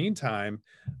investors in the meantime?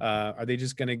 Are they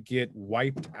just going to get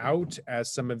wiped out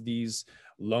as some of these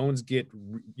loans get,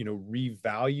 you know,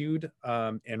 revalued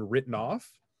and written off?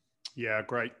 Yeah,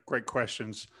 great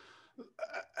questions.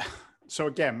 So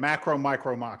again, macro,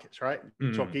 micro markets, right?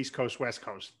 Talk East Coast, West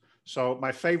Coast. So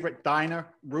my favorite diner,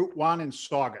 Route 1 in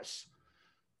Saugus.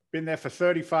 Been there for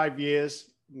 35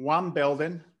 years. One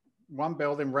building,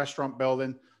 restaurant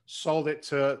building. Sold it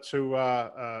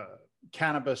to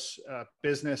cannabis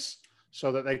business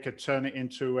so that they could turn it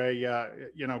into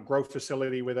a grow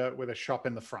facility with a shop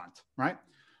in the front, right?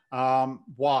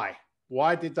 Why?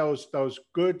 Why did those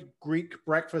good Greek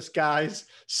breakfast guys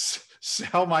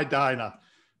sell my diner?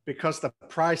 Because the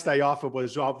price they offered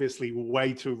was obviously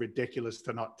way too ridiculous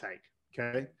to not take.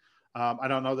 Okay, I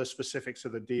don't know the specifics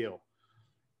of the deal.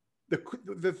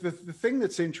 The thing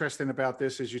that's interesting about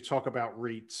this is you talk about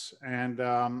REITs, and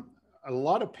a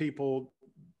lot of people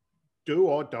do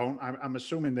or don't. I'm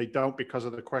assuming they don't because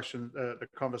of the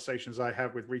conversations I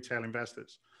have with retail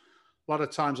investors. A lot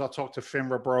of times I'll talk to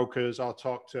FINRA brokers, I'll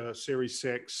talk to Series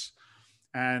 6,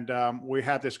 and we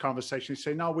have this conversation. You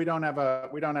say, no, we don't have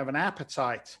an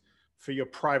appetite for your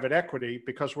private equity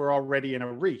because we're already in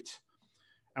a REIT.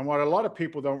 And what a lot of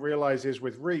people don't realize is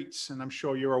with REITs, and I'm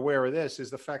sure you're aware of this, is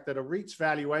the fact that a REIT's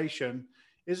valuation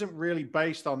isn't really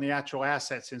based on the actual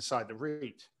assets inside the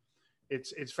REIT.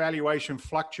 Its valuation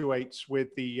fluctuates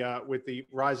with the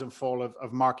rise and fall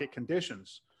of market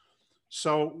conditions.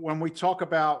 So when we talk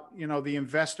about, you know, the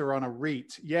investor on a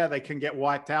REIT, yeah, they can get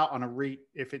wiped out on a REIT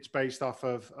if it's based off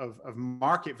of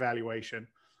market valuation.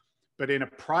 But in a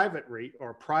private REIT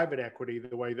or a private equity,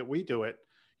 the way that we do it,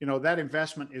 you know, that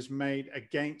investment is made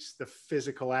against the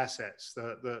physical assets,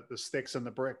 the sticks and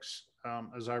the bricks,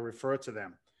 as I refer to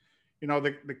them. You know,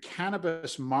 the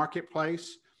cannabis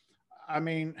marketplace, I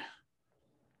mean,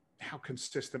 how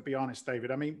consistent, be honest,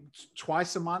 David? I mean,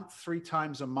 twice a month, 3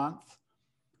 times a month,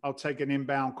 I'll take an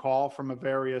inbound call from a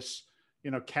various,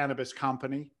 you know, cannabis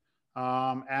company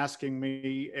asking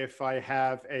me if I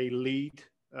have a lead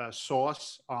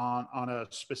source on a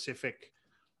specific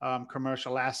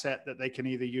commercial asset that they can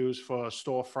either use for a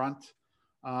storefront.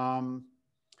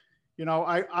 You know,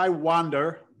 I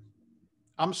wonder,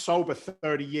 I'm sober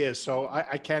 30 years, so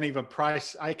I can't even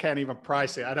price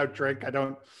it. I don't drink. I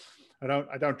don't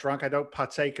drink. I don't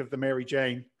partake of the Mary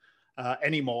Jane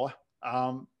anymore.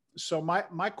 So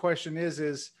my question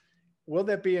is, will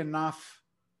there be enough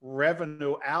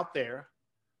revenue out there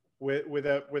with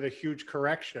a huge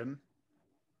correction?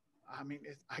 I mean,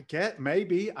 I get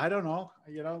maybe, I don't know,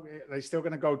 you know, they still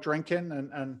going to go drinking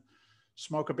and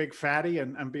smoke a big fatty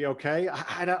and be okay.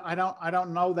 I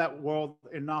don't know that world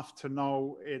enough to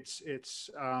know its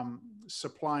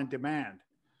supply and demand.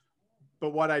 But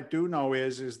what I do know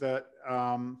is that,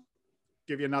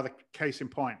 give you another case in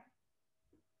point.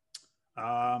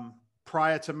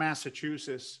 Prior to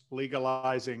Massachusetts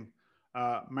legalizing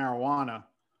marijuana,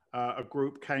 a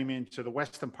group came into the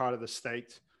western part of the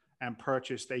state and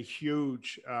purchased a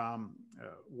huge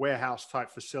warehouse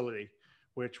type facility,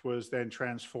 which was then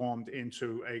transformed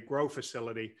into a grow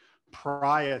facility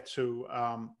prior to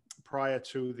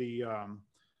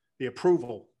the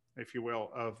approval, if you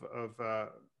will, of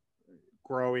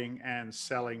growing and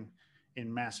selling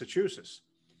in Massachusetts.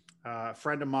 A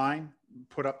friend of mine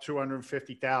put up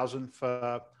 250,000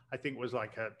 for, I think it was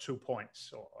like 2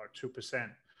 points or 2%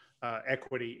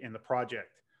 equity in the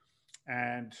project.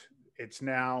 And it's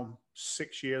now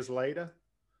 6 years later,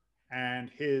 and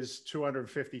his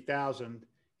 250,000,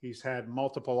 he's had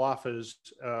multiple offers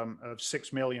of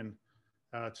 6 million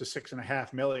to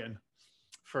 6.5 million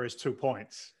for his 2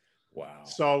 points. Wow.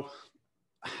 So,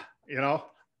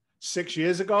 6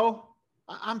 years ago,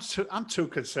 I'm too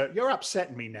conservative. You're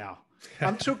upsetting me now.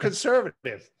 I'm too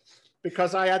conservative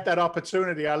because I had that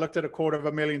opportunity. I looked at a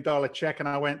 $250,000 check and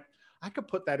I went, I could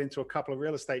put that into a couple of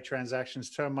real estate transactions,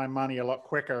 turn my money a lot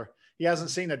quicker. He hasn't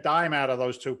seen a dime out of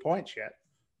those 2 points yet.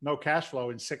 No cash flow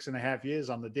in 6.5 years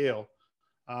on the deal.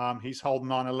 He's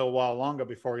holding on a little while longer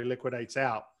before he liquidates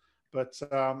out. But,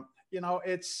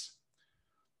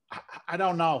 I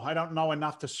don't know. I don't know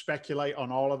enough to speculate on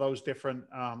all of those different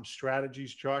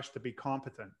strategies, Josh, to be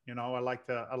competent. I like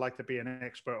to be an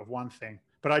expert of one thing,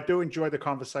 but I do enjoy the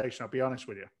conversation. I'll be honest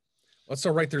with you. That's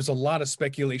all right. There's a lot of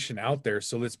speculation out there.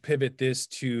 So let's pivot this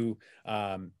to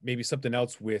maybe something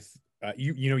else with,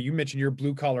 you mentioned you're a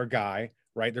blue collar guy,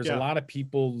 right? There's a lot of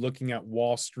people looking at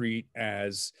Wall Street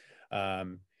as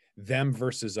them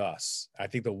versus us. I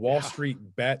think the Wall Street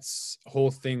bets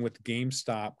whole thing with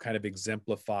GameStop kind of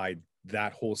exemplified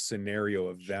that whole scenario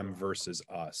of them versus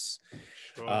us.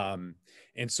 Sure.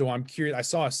 And so I'm curious, I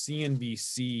saw a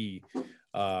CNBC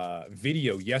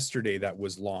video yesterday that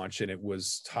was launched, and it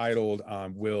was titled,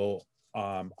 will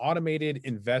automated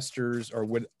investors, or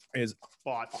is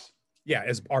bots? Yeah.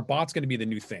 Are bots going to be the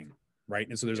new thing? Right.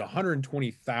 And so there's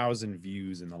 120,000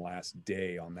 views in the last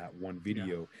day on that one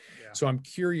video. Yeah. So I'm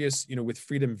curious, with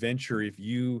Freedom Venture, if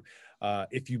you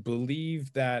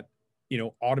believe that,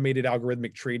 automated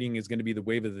algorithmic trading is going to be the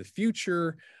wave of the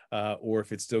future, or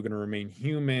if it's still going to remain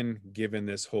human, given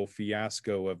this whole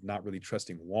fiasco of not really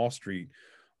trusting Wall Street.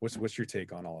 What's your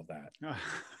take on all of that?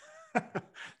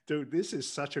 Dude, this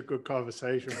is such a good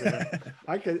conversation, man.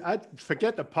 I'd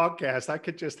forget the podcast. I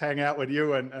could just hang out with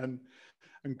you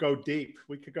and go deep.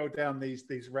 We could go down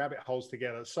these rabbit holes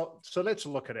together. So let's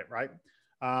look at it, right?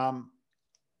 A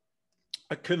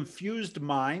confused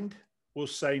mind will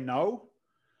say no,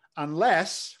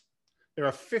 unless there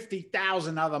are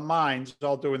 50,000 other minds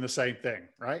all doing the same thing,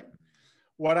 right?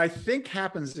 What I think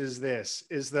happens is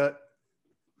that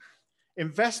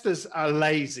investors are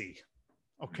lazy,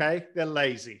 okay? They're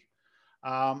lazy.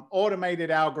 Automated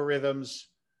algorithms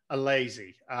are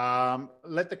lazy.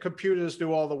 Let the computers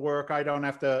do all the work. I don't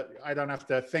have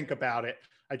to think about it.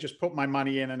 I just put my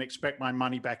money in and expect my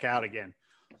money back out again.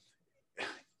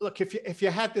 Look, if you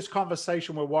had this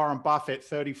conversation with Warren Buffett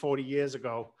 30, 40 years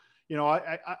ago,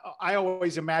 I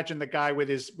always imagine the guy with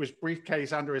his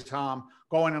briefcase under his arm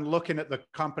going and looking at the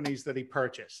companies that he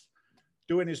purchased,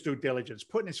 doing his due diligence,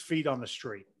 putting his feet on the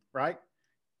street, right?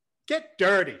 Get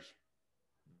dirty.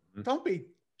 Don't be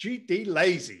GD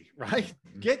lazy, right?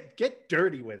 Get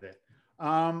dirty with it.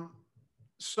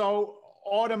 So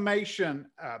automation,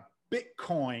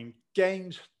 Bitcoin,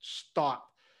 GameStop,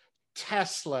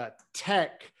 Tesla,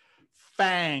 tech,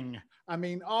 FANG. I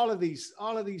mean, all of these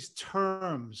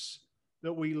terms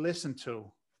that we listen to,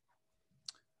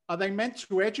 are they meant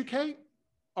to educate,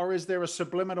 or is there a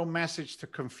subliminal message to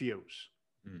confuse?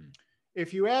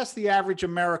 If you ask the average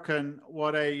American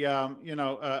what a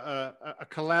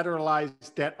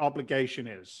collateralized debt obligation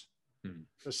is,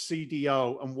 a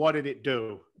CDO, and what did it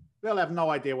do, they'll have no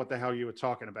idea what the hell you were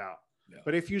talking about. Yeah.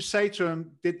 But if you say to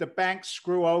them, did the bank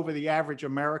screw over the average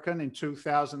American in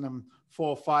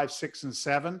 2004, 5, 6, and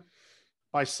 7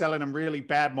 by selling them really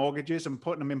bad mortgages and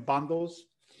putting them in bundles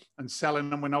and selling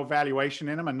them with no valuation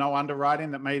in them and no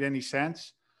underwriting that made any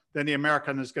sense? Then the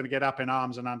American is going to get up in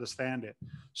arms and understand it.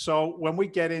 So when we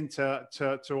get into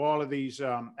all of these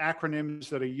acronyms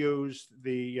that are used,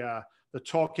 the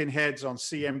talking heads on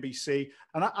CNBC,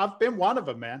 and I've been one of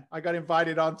them, man. I got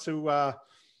invited onto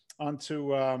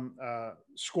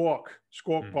Squawk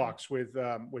Box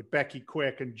with Becky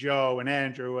Quick and Joe and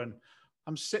Andrew, and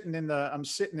I'm sitting in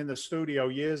the studio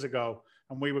years ago,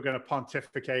 and we were going to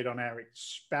pontificate on our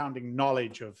expounding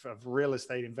knowledge of real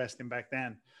estate investing back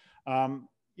then.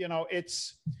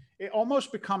 It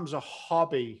almost becomes a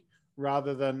hobby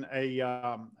rather than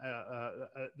the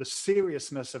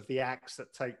seriousness of the acts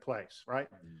that take place, right?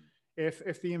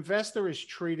 If the investor is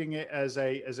treating it as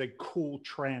a cool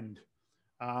trend,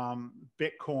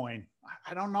 Bitcoin,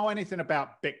 I don't know anything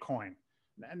about Bitcoin.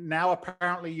 Now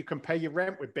apparently you can pay your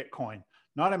rent with Bitcoin.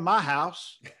 Not in my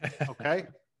house, okay?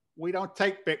 We don't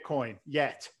take Bitcoin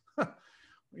yet.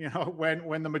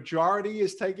 When the majority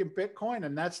is taking Bitcoin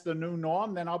and that's the new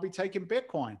norm, then I'll be taking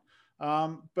Bitcoin.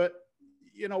 But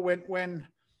you know, when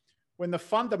the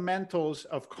fundamentals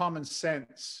of common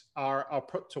sense are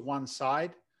put to one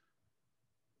side,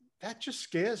 that just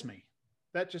scares me.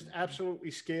 That just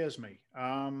absolutely scares me.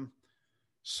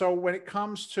 So when it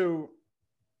comes to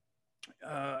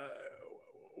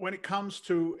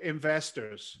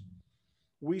investors,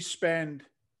 we spend,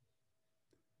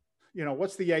 you know,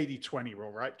 what's the 80-20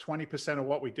 rule, right? 20% of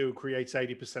what we do creates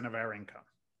 80% of our income.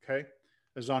 Okay.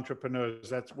 As entrepreneurs,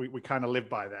 that's, we kind of live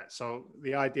by that. So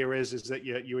the idea is that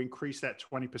you increase that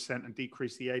 20% and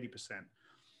decrease the 80%.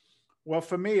 Well,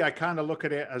 for me, I kind of look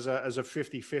at it as a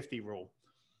 50-50 rule.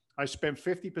 I spend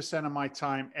 50% of my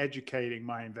time educating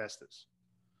my investors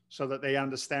so that they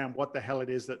understand what the hell it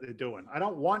is that they're doing. I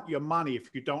don't want your money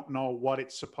if you don't know what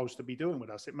it's supposed to be doing with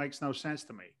us. It makes no sense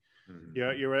to me.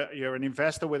 Mm-hmm. You're an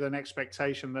investor with an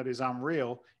expectation that is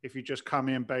unreal if you just come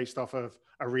in based off of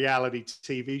a reality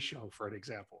TV show, for an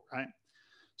example, right?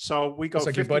 So we go. It's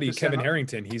like your buddy Kevin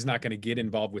Harrington. He's not going to get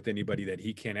involved with anybody that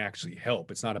he can't actually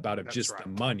help. It's not about him just the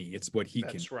money. It's what he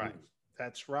can. That's right.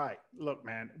 That's right. Look,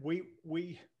 man,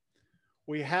 we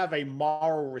have a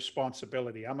moral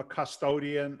responsibility. I'm a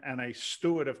custodian and a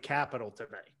steward of capital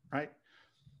today, right?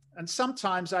 And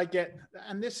sometimes I get,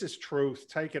 and this is truth,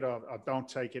 take it or don't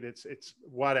take it, it's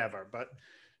whatever. But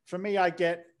for me, I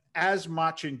get as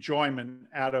much enjoyment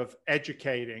out of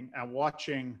educating and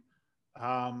watching,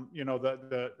 you know,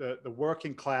 the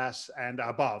working class and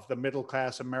above, the middle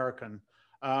class American,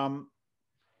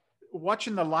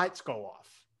 watching the lights go off.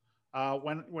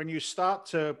 When you start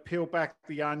to peel back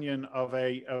the onion of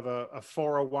a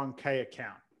 401k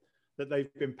account that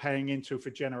they've been paying into for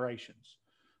generations.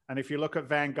 And if you look at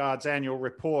Vanguard's annual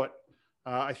report,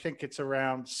 I think it's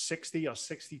around $60,000 or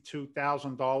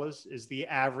 $62,000 is the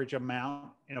average amount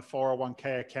in a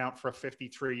 401k account for a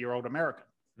 53-year-old American.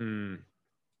 Mm.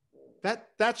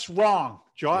 That's wrong,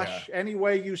 Josh. Yeah. Any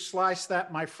way you slice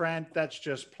that, my friend, that's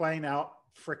just plain out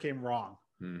freaking wrong.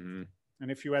 Mm-hmm.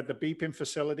 And if you had the beeping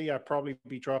facility, I'd probably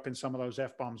be dropping some of those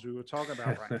F-bombs we were talking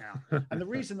about right now. And the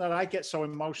reason that I get so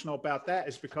emotional about that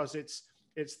is because it's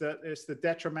the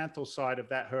detrimental side of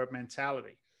that herd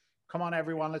mentality. Come on,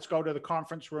 everyone, let's go to the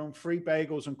conference room, free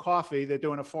bagels and coffee. They're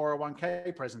doing a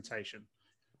 401k presentation.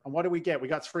 And what do we get? We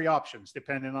got 3 options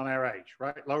depending on our age,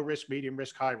 right? Low risk, medium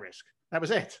risk, high risk. That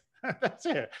was it. That's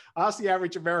it. Ask the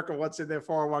average American what's in their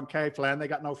 401k plan. They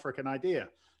got no freaking idea.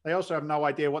 They also have no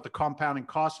idea what the compounding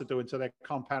costs are doing to their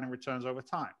compounding returns over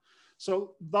time.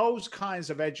 So those kinds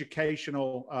of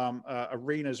educational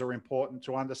arenas are important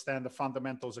to understand the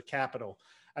fundamentals of capital.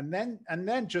 And then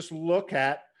just look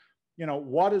at, you know,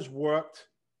 what has worked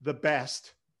the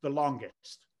best, the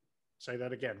longest. Say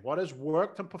that again. What has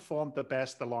worked and performed the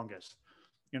best, the longest?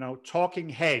 You know, talking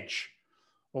hedge.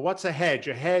 Well, what's a hedge?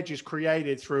 A hedge is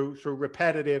created through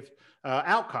repetitive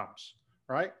outcomes,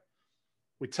 right?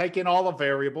 We take in all the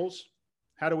variables.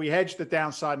 How do we hedge the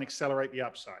downside and accelerate the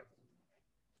upside?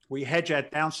 We hedge our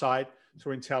downside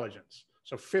through intelligence.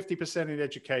 So 50% in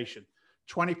education,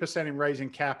 20% in raising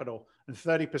capital, and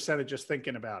 30% of just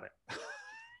thinking about it.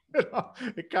 You know,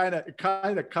 it kind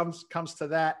of comes to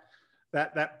that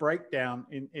breakdown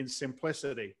in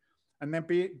simplicity, and then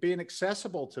being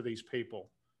accessible to these people,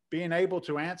 being able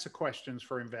to answer questions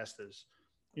for investors.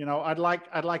 You know, I'd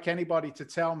like anybody to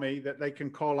tell me that they can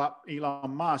call up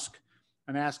Elon Musk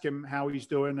and ask him how he's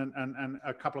doing and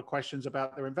a couple of questions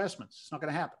about their investments. It's not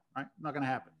going to happen, right? Not going to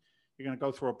happen. You're going to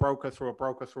go through a broker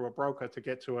to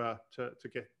get to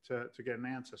get an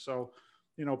answer. So,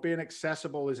 you know, being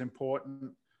accessible is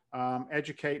important.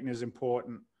 Educating is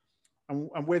important.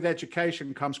 And with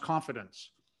education comes confidence.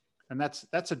 And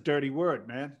that's a dirty word,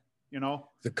 man. You know,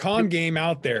 the con game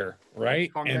out there, right?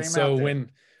 And so when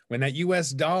that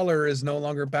US dollar is no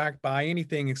longer backed by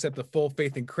anything except the full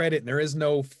faith and credit, and there is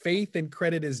no faith and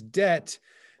credit as debt,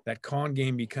 that con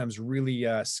game becomes really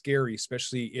scary,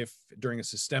 especially if during a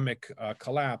systemic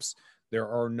collapse, there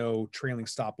are no trailing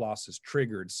stop losses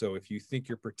triggered. So if you think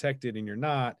you're protected and you're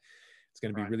not, it's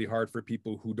going to be really hard for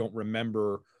people who don't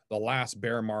remember the last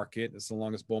bear market. It's the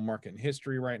longest bull market in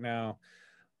history right now.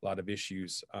 A lot of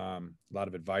issues, a lot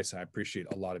of advice. I appreciate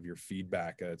a lot of your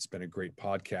feedback. It's been a great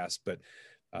podcast, but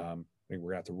I think we're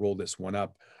gonna have to roll this one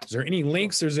up. Is there any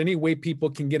links? Is there any way people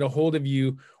can get a hold of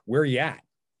you? Where are you at?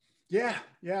 Yeah.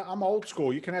 I'm old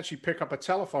school. You can actually pick up a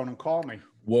telephone and call me.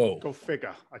 Whoa. Go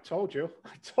figure. I told you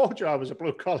I was a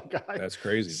blue collar guy. That's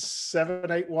crazy.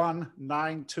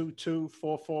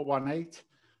 781-922-4418.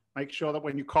 Make sure that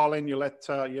when you call in, you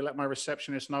let my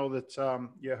receptionist know that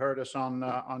you heard us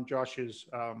on Josh's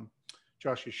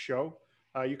show.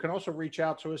 You can also reach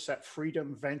out to us at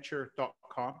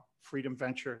freedomventure.com.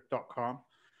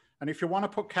 And if you want to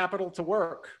put capital to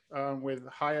work with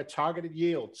higher targeted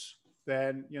yields,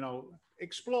 then, you know,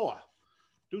 explore,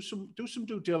 do some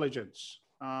due diligence,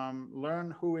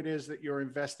 learn who it is that you're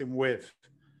investing with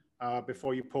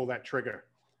before you pull that trigger.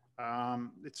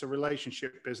 It's a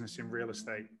relationship business in real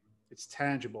estate. It's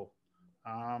tangible.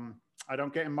 I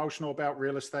don't get emotional about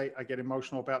real estate. I get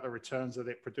emotional about the returns that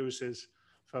it produces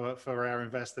for our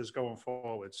investors going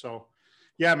forward. So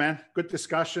yeah, man, good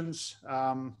discussions.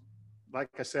 Like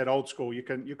I said, old school. You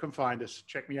can find us.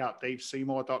 Check me out,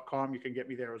 daveseymour.com. You can get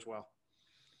me there as well.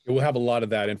 We'll have a lot of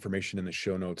that information in the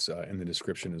show notes in the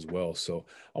description as well. So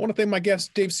I want to thank my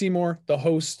guest, Dave Seymour, the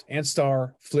host and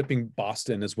star, Flipping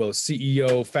Boston, as well as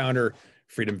CEO, founder,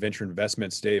 Freedom Venture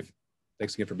Investments. Dave,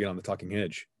 thanks again for being on The Talking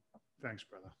Hedge. Thanks,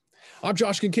 brother. I'm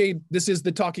Josh Kincaid. This is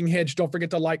The Talking Hedge. Don't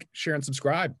forget to like, share, and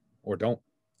subscribe, or don't,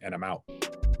 and I'm out.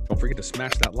 Don't forget to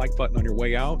smash that like button on your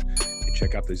way out and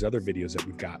check out these other videos that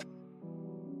we've got.